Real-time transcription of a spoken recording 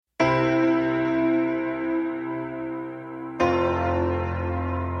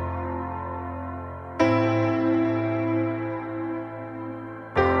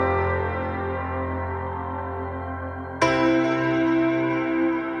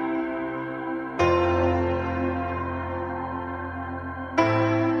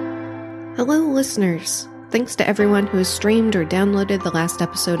Hello, listeners. Thanks to everyone who has streamed or downloaded the last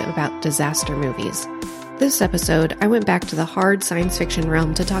episode about disaster movies. This episode, I went back to the hard science fiction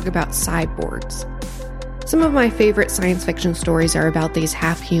realm to talk about cyborgs. Some of my favorite science fiction stories are about these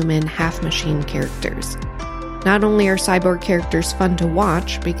half-human, half-machine characters. Not only are cyborg characters fun to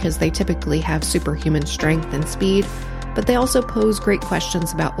watch because they typically have superhuman strength and speed, but they also pose great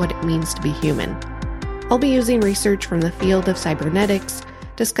questions about what it means to be human. I'll be using research from the field of cybernetics,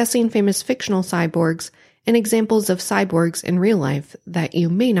 discussing famous fictional cyborgs, and examples of cyborgs in real life that you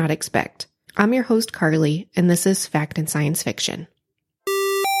may not expect. I'm your host, Carly, and this is Fact and Science Fiction.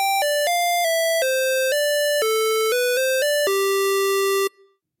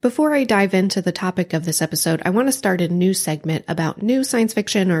 Before I dive into the topic of this episode, I want to start a new segment about new science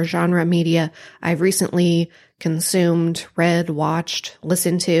fiction or genre media I've recently consumed, read, watched,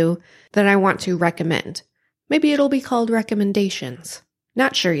 listened to, that I want to recommend. Maybe it'll be called recommendations.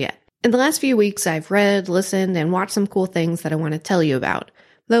 Not sure yet. In the last few weeks, I've read, listened, and watched some cool things that I want to tell you about.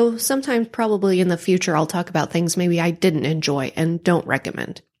 Though sometimes probably in the future I'll talk about things maybe I didn't enjoy and don't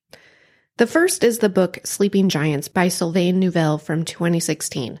recommend. The first is the book Sleeping Giants by Sylvain Neuvel from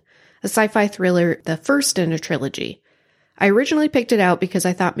 2016, a sci-fi thriller, the first in a trilogy. I originally picked it out because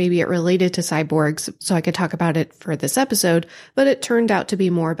I thought maybe it related to cyborgs so I could talk about it for this episode, but it turned out to be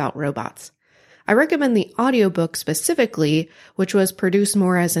more about robots. I recommend the audiobook specifically, which was produced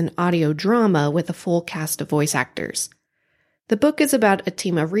more as an audio drama with a full cast of voice actors. The book is about a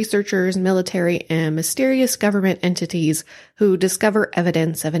team of researchers, military, and mysterious government entities who discover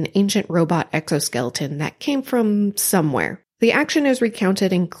evidence of an ancient robot exoskeleton that came from somewhere. The action is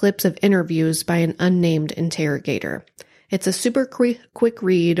recounted in clips of interviews by an unnamed interrogator. It's a super quick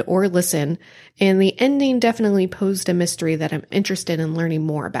read or listen, and the ending definitely posed a mystery that I'm interested in learning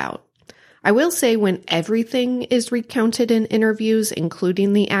more about. I will say when everything is recounted in interviews,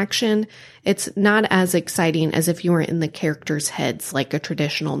 including the action, it's not as exciting as if you were in the characters' heads like a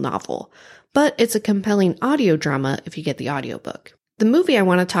traditional novel. But it's a compelling audio drama if you get the audiobook. The movie I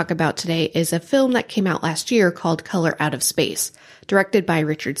want to talk about today is a film that came out last year called Color Out of Space, directed by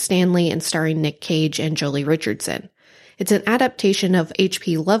Richard Stanley and starring Nick Cage and Joely Richardson. It's an adaptation of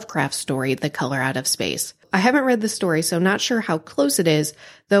H.P. Lovecraft's story, The Color Out of Space. I haven't read the story, so not sure how close it is,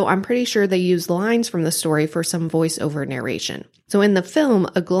 though I'm pretty sure they use lines from the story for some voiceover narration. So in the film,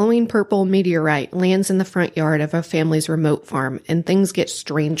 a glowing purple meteorite lands in the front yard of a family's remote farm, and things get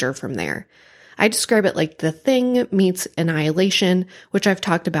stranger from there. I describe it like The Thing meets Annihilation, which I've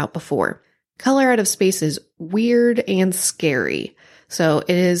talked about before. Color Out of Space is weird and scary, so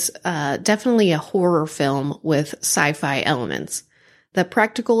it is definitely a horror film with sci-fi elements. The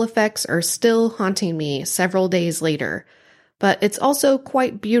practical effects are still haunting me several days later, but it's also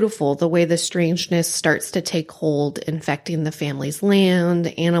quite beautiful the way the strangeness starts to take hold, infecting the family's land,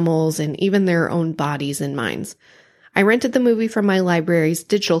 animals, and even their own bodies and minds. I rented the movie from my library's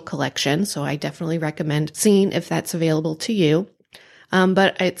digital collection, so I definitely recommend seeing if that's available to you,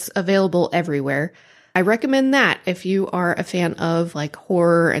 but it's available everywhere. I recommend that if you are a fan of like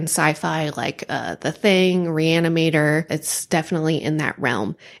horror and sci-fi, like The Thing, Reanimator. It's definitely in that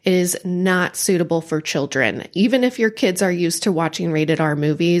realm. It is not suitable for children. Even if your kids are used to watching rated R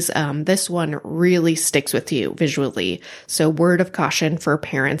movies, this one really sticks with you visually. So word of caution for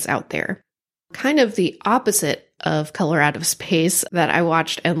parents out there. Kind of the opposite of Color Out of Space that I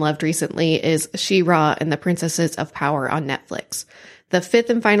watched and loved recently is She-Ra and the Princesses of Power on Netflix. The 5th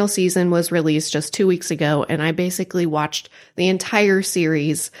and final season was released just 2 weeks ago, and I basically watched the entire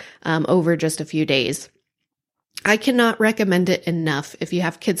series over just a few days. I cannot recommend it enough if you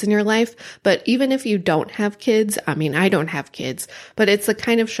have kids in your life, but even if you don't have kids, I mean, I don't have kids, but it's the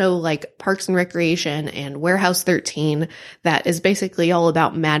kind of show like Parks and Recreation and Warehouse 13 that is basically all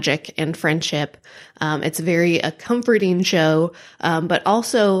about magic and friendship. It's a comforting show, but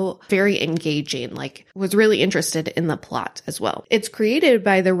also very engaging, was really interested in the plot as well. It's created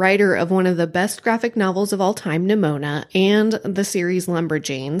by the writer of one of the best graphic novels of all time, Nimona, and the series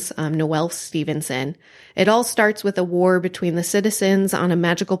Lumberjanes, Noelle Stevenson. It all starts with a war between the citizens on a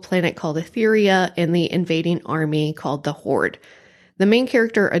magical planet called Etheria and the invading army called the Horde. The main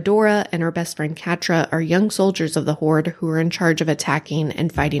character, Adora, and her best friend, Catra, are young soldiers of the Horde who are in charge of attacking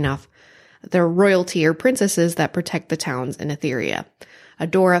and fighting off the royalty or princesses that protect the towns in Etheria.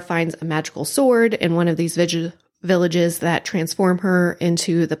 Adora finds a magical sword in one of these villages that transform her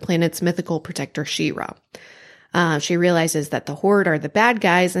into the planet's mythical protector, She-Ra. She realizes that the Horde are the bad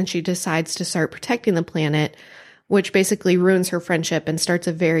guys, and she decides to start protecting the planet, which basically ruins her friendship and starts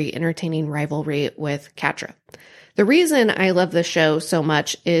a very entertaining rivalry with Catra. The reason I love the show so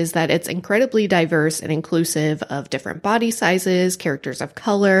much is that it's incredibly diverse and inclusive of different body sizes, characters of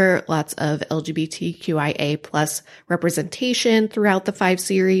color, lots of LGBTQIA plus representation throughout the 5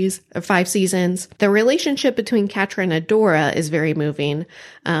 seasons. The relationship between Catra and Adora is very moving,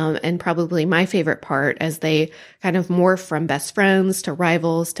 and probably my favorite part, as they kind of morph from best friends to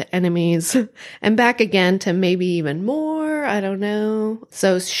rivals to enemies and back again to maybe even more. I don't know.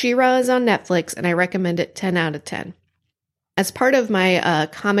 So She-Ra is on Netflix, and I recommend it 10 out of 10. As part of my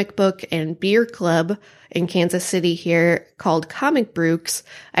comic book and beer club in Kansas City here called Comic Brooks,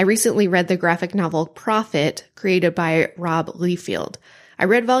 I recently read the graphic novel Prophet, created by Rob Liefeld. I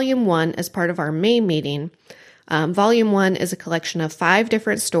read Volume 1 as part of our May meeting. Volume 1 is a collection of 5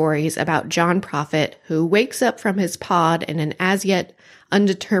 different stories about John Prophet, who wakes up from his pod in an as-yet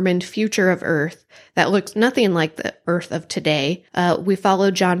undetermined future of Earth that looks nothing like the Earth of today. We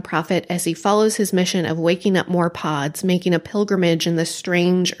follow John Prophet as he follows his mission of waking up more pods, making a pilgrimage in this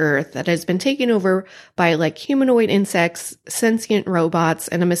strange Earth that has been taken over by humanoid insects, sentient robots,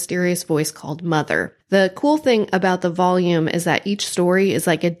 and a mysterious voice called Mother. The cool thing about the volume is that each story is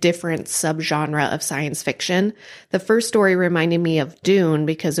like a different subgenre of science fiction. The first story reminded me of Dune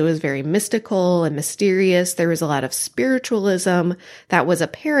because it was very mystical and mysterious. There was a lot of spiritualism that was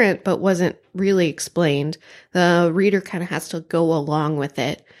apparent but wasn't really explained. The reader kind of has to go along with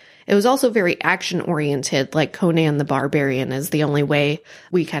it. It was also very action-oriented, like Conan the Barbarian is the only way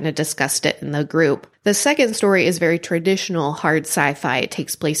we kind of discussed it in the group. The second story is very traditional, hard sci-fi. It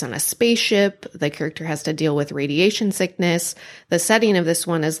takes place on a spaceship. The character has to deal with radiation sickness. The setting of this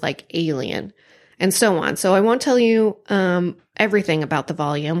one is like Alien, and so on. So I won't tell you everything about the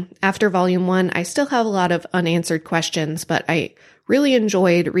volume. After Volume 1, I still have a lot of unanswered questions, but I really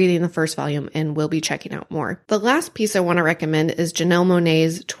enjoyed reading the first volume and will be checking out more. The last piece I want to recommend is Janelle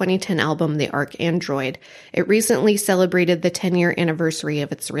Monáe's 2010 album, The ArchAndroid. It recently celebrated the 10-year anniversary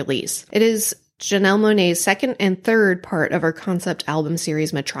of its release. It is Janelle Monáe's second and third part of her concept album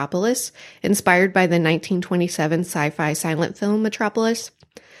series Metropolis, inspired by the 1927 sci-fi silent film Metropolis.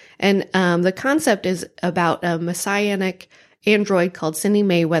 And the concept is about a messianic android called Sydney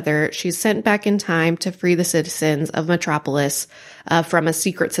Mayweather. She's sent back in time to free the citizens of Metropolis from a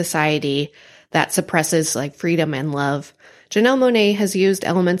secret society that suppresses freedom and love. Janelle Monáe has used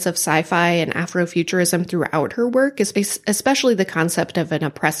elements of sci-fi and Afrofuturism throughout her work, especially the concept of an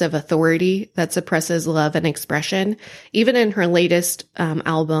oppressive authority that suppresses love and expression. Even in her latest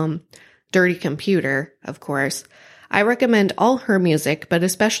album, Dirty Computer, of course. I recommend all her music, but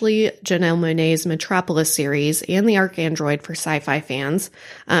especially Janelle Monáe's Metropolis series and The ArchAndroid for sci-fi fans.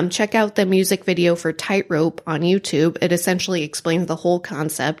 Check out the music video for Tightrope on YouTube. It essentially explains the whole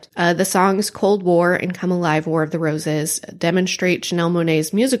concept. The songs Cold War and Come Alive, War of the Roses demonstrate Janelle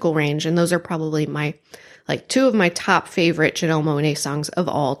Monáe's musical range, and those are probably my 2 of my top favorite Janelle Monáe songs of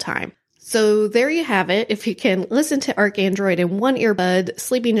all time. So there you have it. If you can listen to ArchAndroid in one earbud,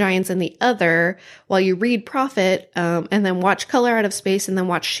 Sleeping Giants in the other, while you read Prophet, and then watch Color Out of Space, and then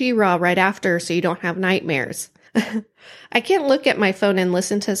watch She-Ra right after so you don't have nightmares. I can't look at my phone and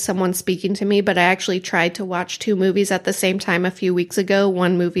listen to someone speaking to me, but I actually tried to watch 2 movies at the same time a few weeks ago,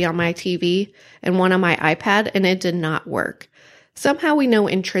 one movie on my TV and one on my iPad, and it did not work. Somehow we know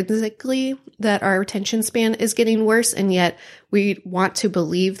intrinsically that our attention span is getting worse, and yet we want to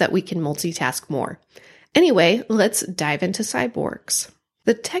believe that we can multitask more. Anyway, let's dive into cyborgs.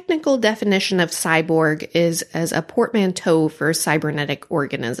 The technical definition of cyborg is as a portmanteau for cybernetic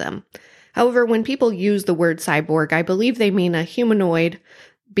organism. However, when people use the word cyborg, I believe they mean a humanoid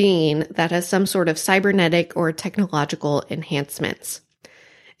being that has some sort of cybernetic or technological enhancements.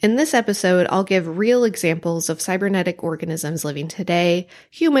 In this episode, I'll give real examples of cybernetic organisms living today,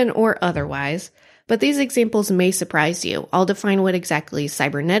 human or otherwise, but these examples may surprise you. I'll define what exactly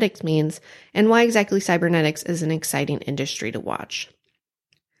cybernetics means and why exactly cybernetics is an exciting industry to watch.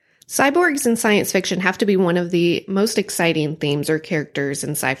 Cyborgs in science fiction have to be one of the most exciting themes or characters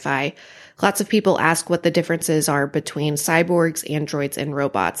in sci-fi. Lots of people ask what the differences are between cyborgs, androids, and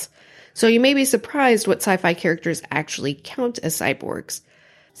robots. So you may be surprised what sci-fi characters actually count as cyborgs.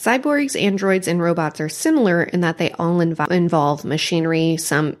 Cyborgs, androids, and robots are similar in that they all involve machinery,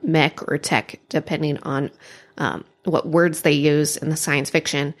 some mech or tech, depending on what words they use in the science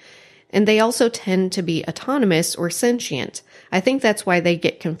fiction. And they also tend to be autonomous or sentient. I think that's why they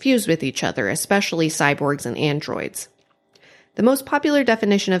get confused with each other, especially cyborgs and androids. The most popular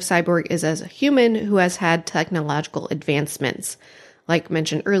definition of cyborg is as a human who has had technological advancements. Like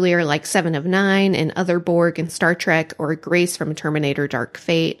mentioned earlier, like Seven of Nine and other Borg in Star Trek, or Grace from Terminator Dark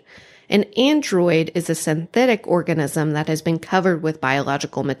Fate. An android is a synthetic organism that has been covered with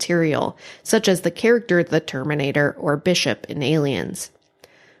biological material, such as the character the Terminator or Bishop in Aliens.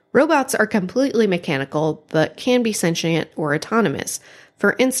 Robots are completely mechanical, but can be sentient or autonomous.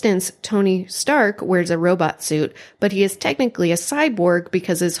 For instance, Tony Stark wears a robot suit, but he is technically a cyborg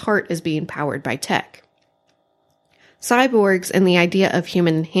because his heart is being powered by tech. Cyborgs and the idea of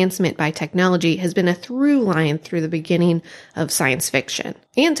human enhancement by technology has been a through line through the beginning of science fiction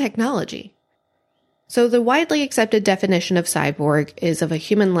and technology. So the widely accepted definition of cyborg is of a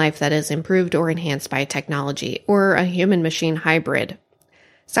human life that is improved or enhanced by technology, or a human-machine hybrid.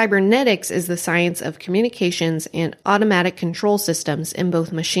 Cybernetics is the science of communications and automatic control systems in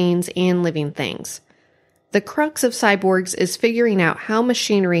both machines and living things. The crux of cyborgs is figuring out how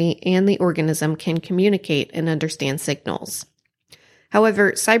machinery and the organism can communicate and understand signals.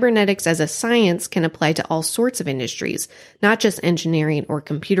 However, cybernetics as a science can apply to all sorts of industries, not just engineering or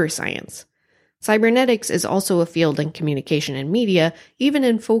computer science. Cybernetics is also a field in communication and media, even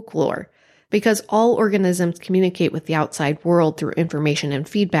in folklore, because all organisms communicate with the outside world through information and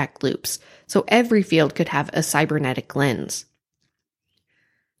feedback loops, so every field could have a cybernetic lens.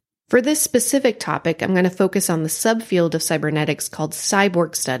 For this specific topic, I'm going to focus on the subfield of cybernetics called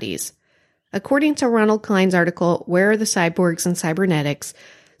cyborg studies. According to Ronald Klein's article, Where are the Cyborgs in Cybernetics?,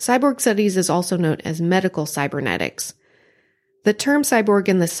 cyborg studies is also known as medical cybernetics. The term cyborg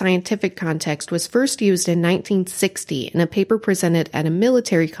in the scientific context was first used in 1960 in a paper presented at a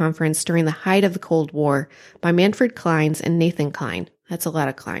military conference during the height of the Cold War by Manfred Clynes and Nathan Kline. That's a lot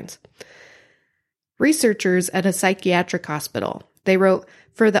of Clynes. Researchers at a psychiatric hospital. They wrote,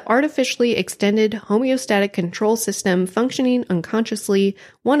 for the artificially extended homeostatic control system functioning unconsciously,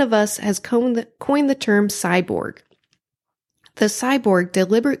 one of us has coined the term cyborg. The cyborg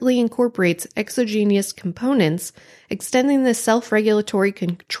deliberately incorporates exogenous components, extending the self-regulatory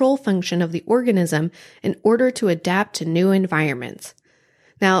control function of the organism in order to adapt to new environments.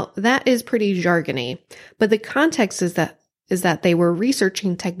 Now, that is pretty jargony, but the context is that they were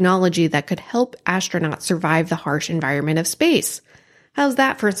researching technology that could help astronauts survive the harsh environment of space. How's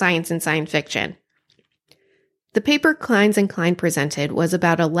that for science and science fiction? The paper Clynes and Kline presented was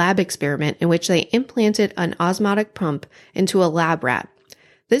about a lab experiment in which they implanted an osmotic pump into a lab rat.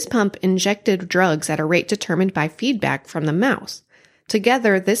 This pump injected drugs at a rate determined by feedback from the mouse.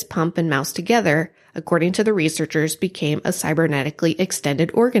 Together, this pump and mouse together, according to the researchers, became a cybernetically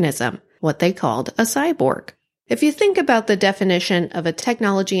extended organism, what they called a cyborg. If you think about the definition of a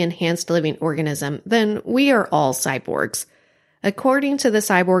technology-enhanced living organism, then we are all cyborgs. According to the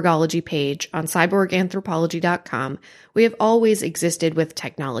Cyborgology page on cyborganthropology.com, we have always existed with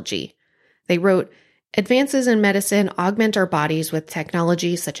technology. They wrote, advances in medicine augment our bodies with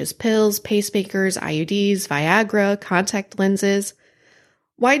technology such as pills, pacemakers, IUDs, Viagra, contact lenses.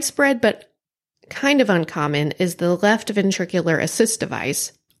 Widespread but kind of uncommon is the left ventricular assist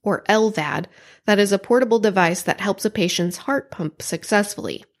device, or LVAD, that is a portable device that helps a patient's heart pump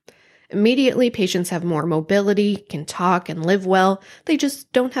successfully. Immediately, patients have more mobility, can talk, and live well. They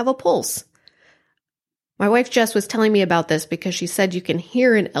just don't have a pulse. My wife Jess was telling me about this because she said you can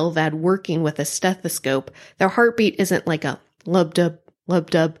hear an LVAD working with a stethoscope. Their heartbeat isn't like a lub-dub,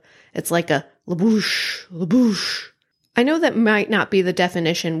 lub-dub. It's like a laboosh, laboosh. I know that might not be the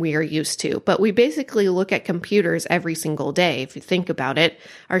definition we are used to, but we basically look at computers every single day. If you think about it,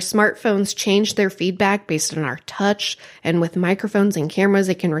 our smartphones change their feedback based on our touch, and with microphones and cameras,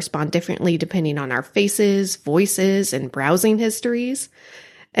 it can respond differently depending on our faces, voices, and browsing histories.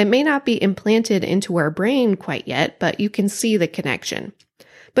 It may not be implanted into our brain quite yet, but you can see the connection.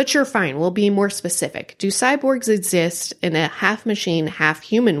 But sure, fine, we'll be more specific. Do cyborgs exist in a half-machine,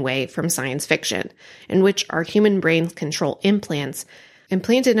 half-human way from science fiction, in which our human brains control implants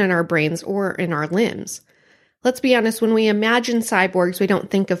implanted in our brains or in our limbs? Let's be honest, when we imagine cyborgs, we don't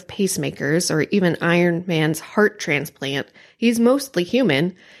think of pacemakers or even Iron Man's heart transplant. He's mostly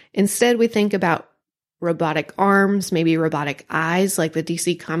human. Instead, we think about robotic arms, maybe robotic eyes, like the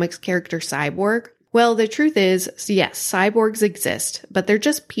DC Comics character Cyborg. Well, the truth is, yes, cyborgs exist, but they're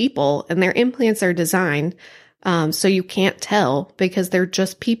just people, and their implants are designed so you can't tell because they're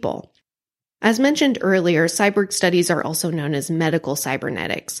just people. As mentioned earlier, cyborg studies are also known as medical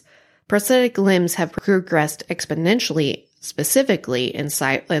cybernetics. Prosthetic limbs have progressed exponentially, specifically in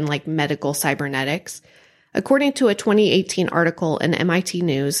medical cybernetics. According to a 2018 article in MIT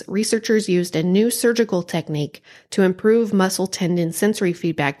News, researchers used a new surgical technique to improve muscle tendon sensory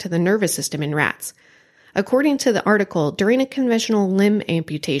feedback to the nervous system in rats. According to the article, during a conventional limb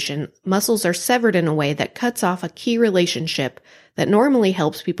amputation, muscles are severed in a way that cuts off a key relationship that normally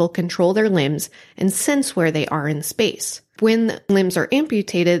helps people control their limbs and sense where they are in space. When limbs are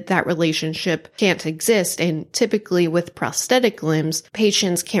amputated, that relationship can't exist, and typically with prosthetic limbs,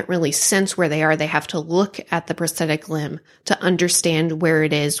 patients can't really sense where they are. They have to look at the prosthetic limb to understand where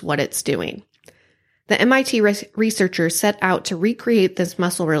it is, what it's doing. The MIT researchers set out to recreate this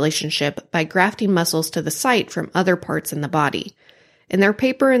muscle relationship by grafting muscles to the site from other parts in the body. In their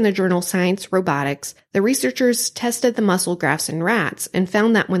paper in the journal Science Robotics, the researchers tested the muscle grafts in rats and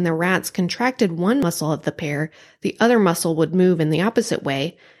found that when the rats contracted one muscle of the pair, the other muscle would move in the opposite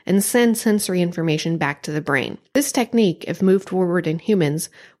way and send sensory information back to the brain. This technique, if moved forward in humans,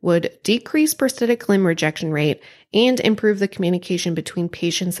 would decrease prosthetic limb rejection rate and improve the communication between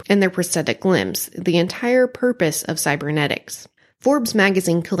patients and their prosthetic limbs, the entire purpose of cybernetics. Forbes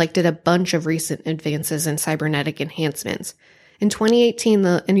magazine collected a bunch of recent advances in cybernetic enhancements. In 2018,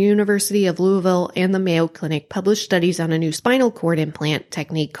 the University of Louisville and the Mayo Clinic published studies on a new spinal cord implant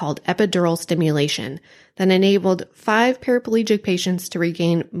technique called epidural stimulation that enabled 5 paraplegic patients to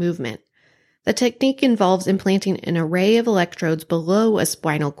regain movement. The technique involves implanting an array of electrodes below a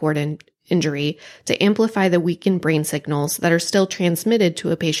spinal cord injury to amplify the weakened brain signals that are still transmitted to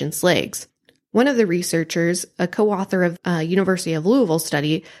a patient's legs. One of the researchers, a co-author of a University of Louisville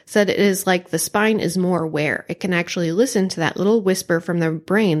study, said it is like the spine is more aware. It can actually listen to that little whisper from the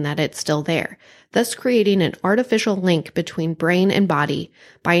brain that it's still there, thus creating an artificial link between brain and body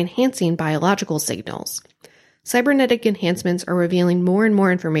by enhancing biological signals. Cybernetic enhancements are revealing more and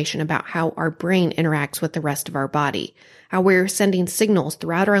more information about how our brain interacts with the rest of our body, how we're sending signals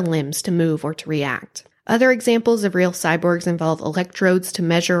throughout our limbs to move or to react. Other examples of real cyborgs involve electrodes to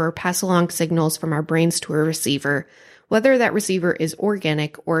measure or pass along signals from our brains to a receiver, whether that receiver is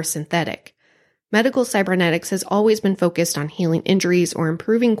organic or synthetic. Medical cybernetics has always been focused on healing injuries or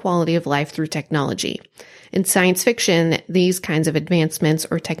improving quality of life through technology. In science fiction, these kinds of advancements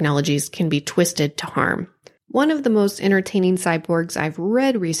or technologies can be twisted to harm. One of the most entertaining cyborgs I've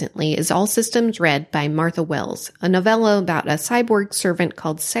read recently is All Systems Red by Martha Wells, a novella about a cyborg servant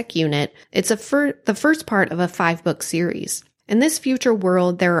called SecUnit. It's the first part of a 5-book series. In this future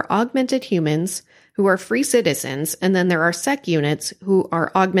world, there are augmented humans who are free citizens, and then there are SecUnits who are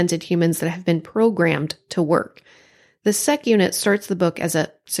augmented humans that have been programmed to work. The SecUnit starts the book as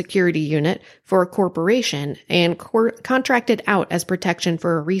a security unit for a corporation and contracted out as protection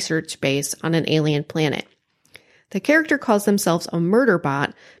for a research base on an alien planet. The character calls themselves a murder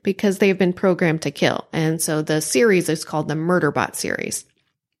bot because they have been programmed to kill, and so the series is called the Murderbot series.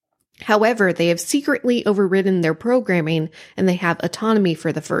 However, they have secretly overridden their programming and they have autonomy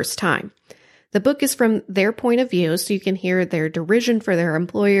for the first time. The book is from their point of view, so you can hear their derision for their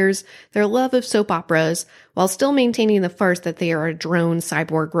employers, their love of soap operas, while still maintaining the farce that they are a drone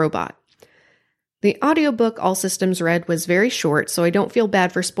cyborg robot. The audiobook All Systems Red was very short, so I don't feel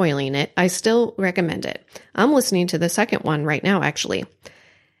bad for spoiling it. I still recommend it. I'm listening to the second one right now, actually.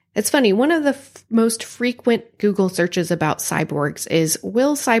 It's funny, one of the most frequent Google searches about cyborgs is,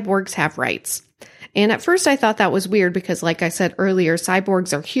 will cyborgs have rights? And at first I thought that was weird because, like I said earlier,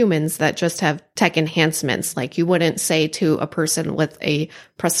 cyborgs are humans that just have tech enhancements. Like you wouldn't say to a person with a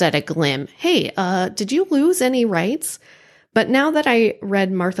prosthetic limb, hey, did you lose any rights? But now that I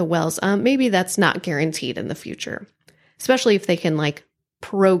read Martha Wells, maybe that's not guaranteed in the future, especially if they can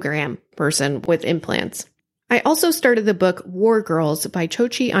program person with implants. I also started the book War Girls by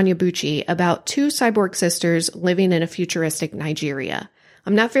Tochi Onyebuchi about 2 cyborg sisters living in a futuristic Nigeria.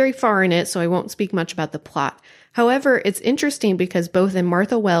 I'm not very far in it, so I won't speak much about the plot. However, it's interesting because both in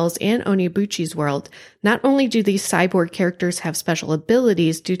Martha Wells and Onyebuchi's world, not only do these cyborg characters have special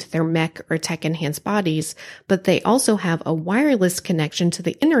abilities due to their mech or tech-enhanced bodies, but they also have a wireless connection to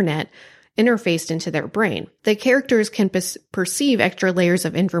the internet interfaced into their brain. The characters can perceive extra layers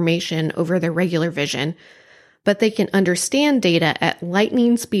of information over their regular vision, but they can understand data at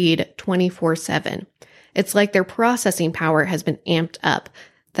lightning speed 24/7. It's like their processing power has been amped up,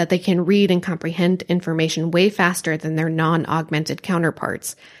 that they can read and comprehend information way faster than their non-augmented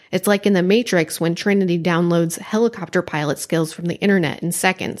counterparts. It's like in The Matrix when Trinity downloads helicopter pilot skills from the internet in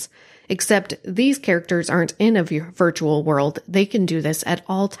seconds. Except these characters aren't in a virtual world. They can do this at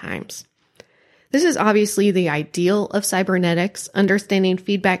all times. This is obviously the ideal of cybernetics, understanding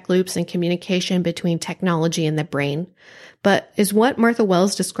feedback loops and communication between technology and the brain. But is what Martha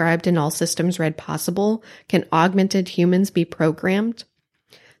Wells described in All Systems Red possible? Can augmented humans be programmed?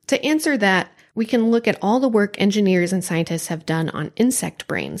 To answer that, we can look at all the work engineers and scientists have done on insect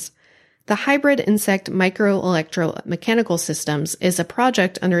brains. The Hybrid Insect Microelectromechanical Systems is a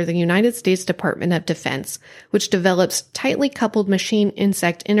project under the United States Department of Defense, which develops tightly coupled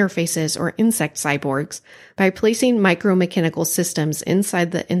machine-insect interfaces or insect cyborgs by placing micromechanical systems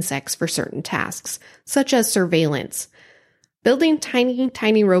inside the insects for certain tasks, such as surveillance. Building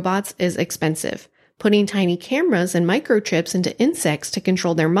tiny robots is expensive. Putting tiny cameras and microchips into insects to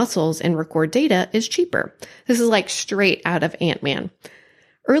control their muscles and record data is cheaper. This is like straight out of Ant-Man.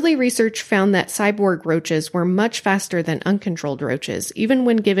 Early research found that cyborg roaches were much faster than uncontrolled roaches. Even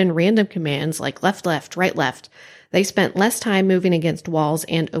when given random commands like left, left, right, left, they spent less time moving against walls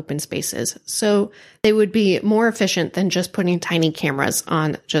and open spaces. So they would be more efficient than just putting tiny cameras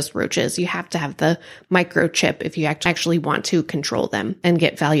on just roaches. You have to have the microchip if you actually want to control them and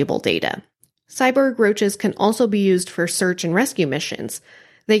get valuable data. Cyborg roaches can also be used for search and rescue missions.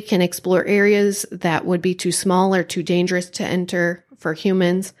 They can explore areas that would be too small or too dangerous to enter for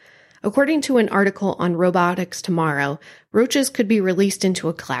humans. According to an article on Robotics Tomorrow, roaches could be released into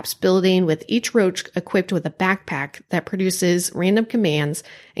a collapsed building with each roach equipped with a backpack that produces random commands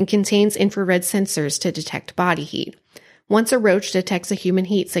and contains infrared sensors to detect body heat. Once a roach detects a human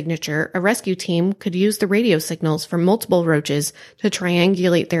heat signature, a rescue team could use the radio signals from multiple roaches to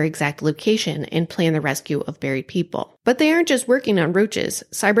triangulate their exact location and plan the rescue of buried people. But they aren't just working on roaches.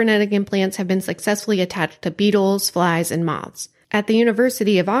 Cybernetic implants have been successfully attached to beetles, flies, and moths. At the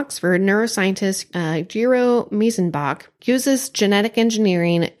University of Oxford, neuroscientist Gero Meisenbach uses genetic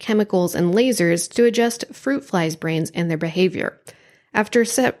engineering, chemicals, and lasers to adjust fruit flies' brains and their behavior. After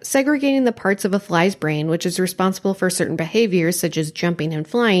segregating the parts of a fly's brain, which is responsible for certain behaviors such as jumping and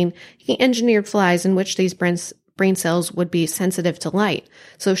flying, he engineered flies in which these brain cells would be sensitive to light,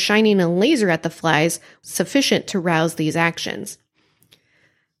 so shining a laser at the flies was sufficient to rouse these actions.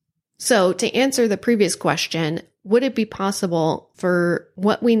 So, to answer the previous question, would it be possible for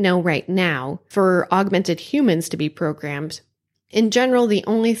what we know right now for augmented humans to be programmed? In general, the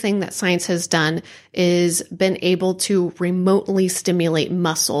only thing that science has done is been able to remotely stimulate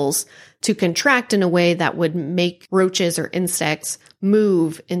muscles to contract in a way that would make roaches or insects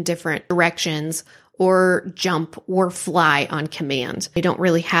move in different directions or jump or fly on command. They don't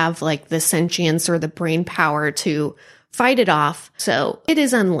really have like the sentience or the brain power to fight it off, so it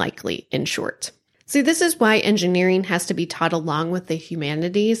is unlikely, in short. See, this is why engineering has to be taught along with the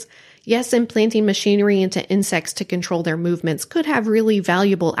humanities. Yes, implanting machinery into insects to control their movements could have really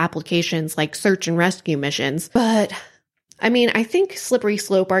valuable applications like search and rescue missions, but I think slippery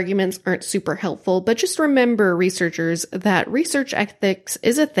slope arguments aren't super helpful, but just remember, researchers, that research ethics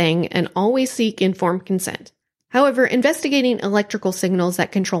is a thing and always seek informed consent. However, investigating electrical signals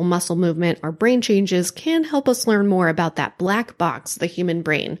that control muscle movement or brain changes can help us learn more about that black box, the human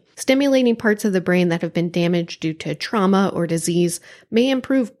brain. Stimulating parts of the brain that have been damaged due to trauma or disease may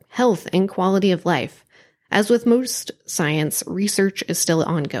improve health and quality of life. As with most science, research is still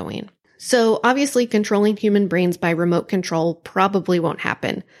ongoing. So obviously, controlling human brains by remote control probably won't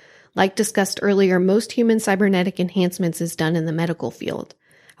happen. Like discussed earlier, most human cybernetic enhancements is done in the medical field.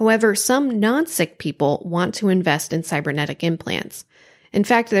 However, some non-sick people want to invest in cybernetic implants. In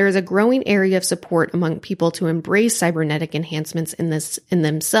fact, there is a growing area of support among people to embrace cybernetic enhancements in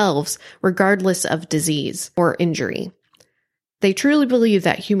themselves, regardless of disease or injury. They truly believe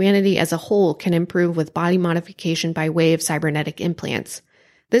that humanity as a whole can improve with body modification by way of cybernetic implants.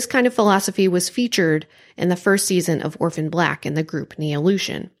 This kind of philosophy was featured in the first season of Orphan Black in the group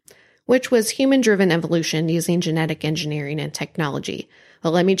Neolution, which was human-driven evolution using genetic engineering and technology.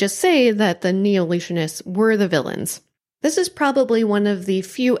 Well, let me just say that the Neolutionists were the villains. This is probably one of the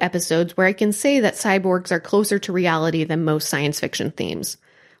few episodes where I can say that cyborgs are closer to reality than most science fiction themes.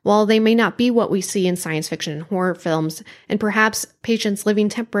 While they may not be what we see in science fiction and horror films, and perhaps patients living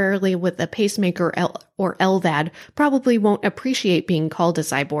temporarily with a pacemaker or LVAD probably won't appreciate being called a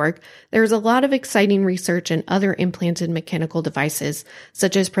cyborg, there's a lot of exciting research in other implanted mechanical devices,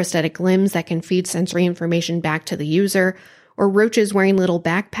 such as prosthetic limbs that can feed sensory information back to the user, or roaches wearing little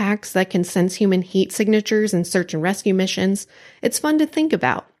backpacks that can sense human heat signatures in search and rescue missions. It's fun to think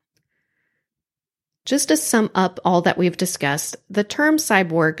about. Just to sum up all that we've discussed, the term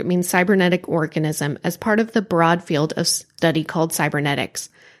cyborg means cybernetic organism as part of the broad field of study called cybernetics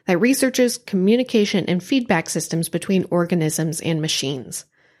that researches communication and feedback systems between organisms and machines.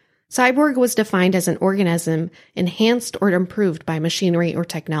 Cyborg was defined as an organism enhanced or improved by machinery or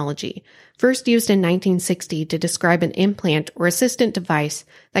technology, first used in 1960 to describe an implant or assistant device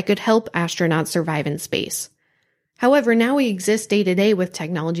that could help astronauts survive in space. However, now we exist day to day with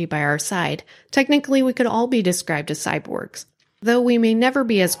technology by our side. Technically, we could all be described as cyborgs, though we may never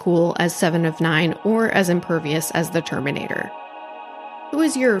be as cool as Seven of Nine or as impervious as the Terminator. Who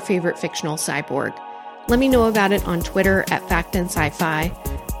is your favorite fictional cyborg? Let me know about it on Twitter at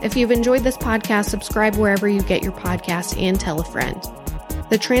FactandSci-Fi. If you've enjoyed this podcast, subscribe wherever you get your podcasts and tell a friend.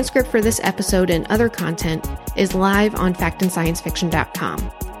 The transcript for this episode and other content is live on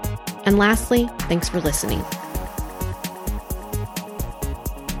factandsciencefiction.com. And lastly, thanks for listening.